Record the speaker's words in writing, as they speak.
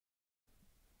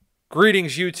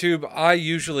Greetings, YouTube. I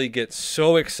usually get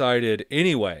so excited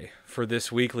anyway for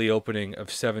this weekly opening of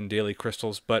 7 daily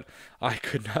crystals, but I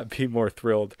could not be more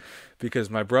thrilled because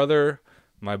my brother,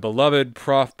 my beloved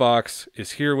Prof Box,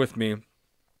 is here with me,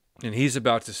 and he's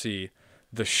about to see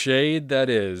the shade that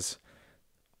is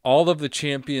all of the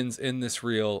champions in this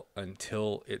reel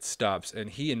until it stops. And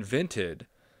he invented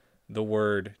the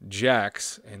word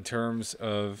Jax in terms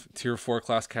of Tier 4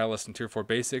 class catalyst and Tier 4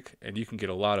 basic, and you can get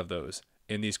a lot of those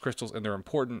in these crystals, and they're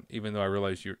important, even though I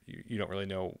realize you don't really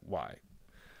know why.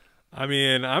 I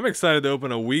mean, I'm excited to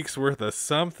open a week's worth of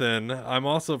something. I'm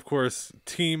also, of course,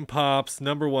 Team Pop's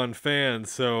 #1 fan,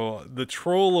 so the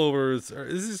trollovers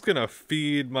is just going to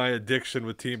feed my addiction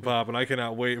with Team Pop, and I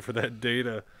cannot wait for that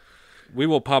data. We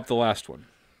will pop the last one.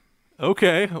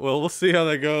 Okay, well, we'll see how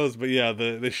that goes, but yeah,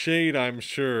 the shade, I'm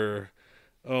sure.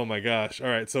 Oh my gosh. All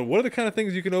right, so what are the kind of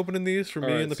things you can open in these for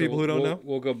me and the people who don't know?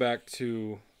 We'll go back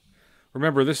to...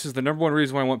 Remember, this is the #1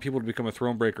 reason why I want people to become a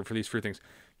throne breaker for these free things.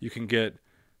 You can get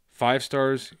 5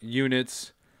 stars,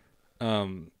 units, a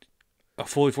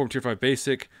fully formed Tier 5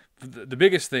 basic. The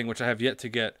biggest thing, which I have yet to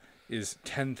get, is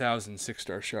 10,000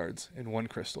 6-star shards in one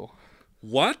crystal.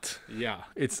 What? Yeah,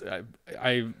 it's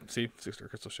I see 6-star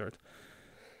crystal shards.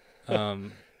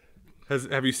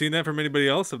 Have you seen that from anybody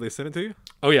else? Have they sent it to you?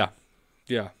 Oh yeah,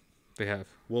 they have.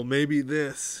 Well, maybe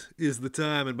this is the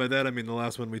time, and by that I mean the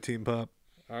last one we Team Pop.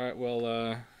 All right,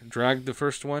 well, drag the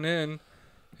first one in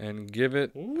and give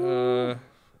it. Bring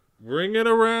it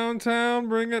around town.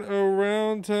 Bring it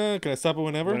around town. Can I stop it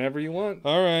whenever? Whenever you want.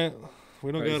 All right.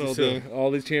 We don't got all day.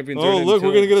 All these champions. Oh, look,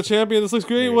 we're gonna get a champion. This looks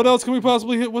great. What else can we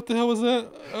possibly hit? What the hell was that?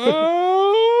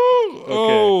 Oh, okay.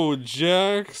 Oh,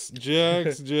 Jax.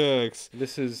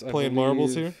 This is playing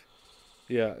marbles here.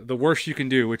 Yeah, the worst you can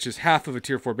do, which is half of a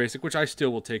Tier 4 basic, which I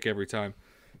still will take every time.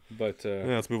 But yeah,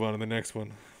 let's move on to the next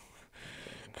one.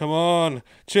 Come on.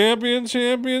 Champion. What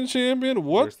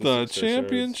the?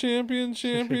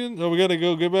 Champion. Oh, we got to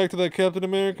go get back to that Captain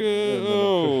America.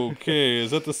 Okay.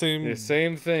 Is that the same? The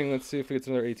same thing. Let's see if it gets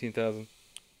another 18,000.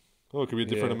 Oh, it could be a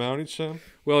different amount each time?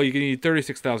 Well, you can need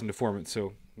 36,000 to form it,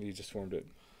 so you just formed it.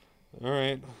 All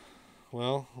right.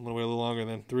 Well, I'm going to wait a little longer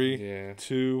then. 3,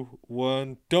 2,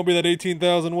 1. Don't be that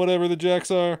 18,000, whatever the jacks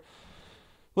are.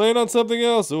 Land on something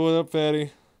else. Oh, what up,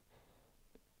 fatty?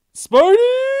 Spidey!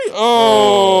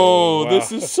 Oh, wow.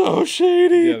 This is so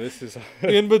shady. Yeah, this is...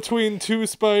 in between 2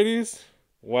 Spideys.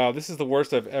 Wow, this is the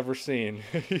worst I've ever seen.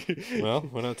 Well,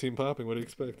 we're not Team Popping. What do you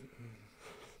expect?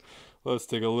 Let's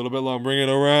take a little bit long. Bring it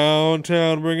around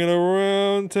town.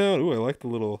 Ooh, I like the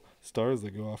little stars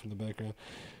that go off in the background.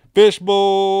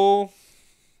 Fishbowl.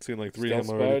 Seen like 3 of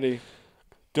them already.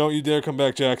 Don't you dare come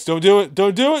back, Jax. Don't do it.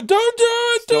 Don't do it. Don't do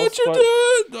it. Don't you do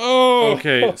it. Oh.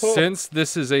 Okay, since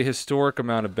this is a historic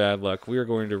amount of bad luck, we are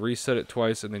going to reset it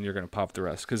twice, and then you're going to pop the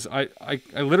rest. Because I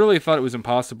literally thought it was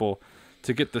impossible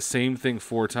to get the same thing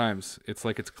 4 times. It's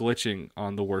like it's glitching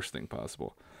on the worst thing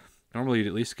possible. Normally, you'd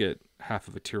at least get half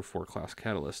of a Tier 4 class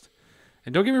catalyst.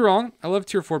 And don't get me wrong, I love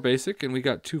Tier 4 basic, and we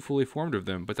got 2 fully formed of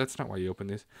them, but that's not why you open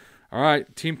these. All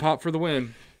right, Team Pop for the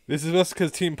win. This is just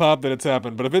because Team Pop that it's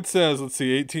happened. But if it says, let's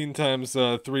see, 18 times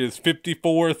 3 is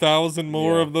 54,000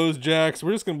 more of those jacks,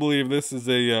 we're just going to believe this is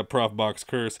a Prof Box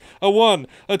curse. A 1,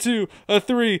 a 2, a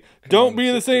 3. Don't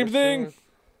be the same thing.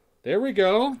 There we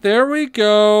go. There we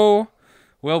go.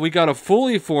 Well, we got a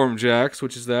fully formed Jax,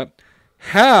 which is that.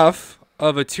 Half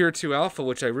of a Tier 2 Alpha,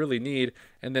 which I really need.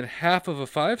 And then half of a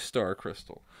 5-star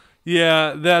crystal.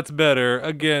 Yeah, that's better.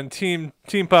 Again, Team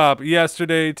Pop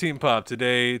yesterday, Team Pop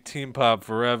today, Team Pop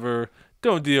forever.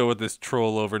 Don't deal with this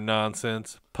troll over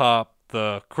nonsense. Pop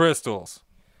the crystals.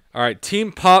 All right,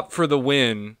 Team Pop for the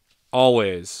win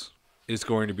always is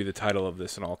going to be the title of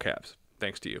this in all caps.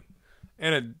 Thanks to you.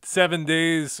 And 7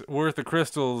 days worth of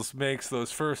crystals makes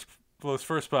those first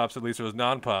pops, at least those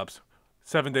non-pops.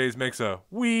 7 days makes a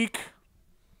week.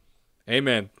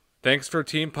 Amen. Thanks for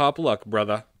Team Pop luck,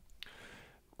 brother.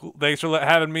 Thanks for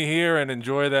having me here, and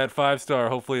enjoy that 5-star.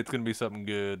 Hopefully it's going to be something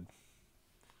good.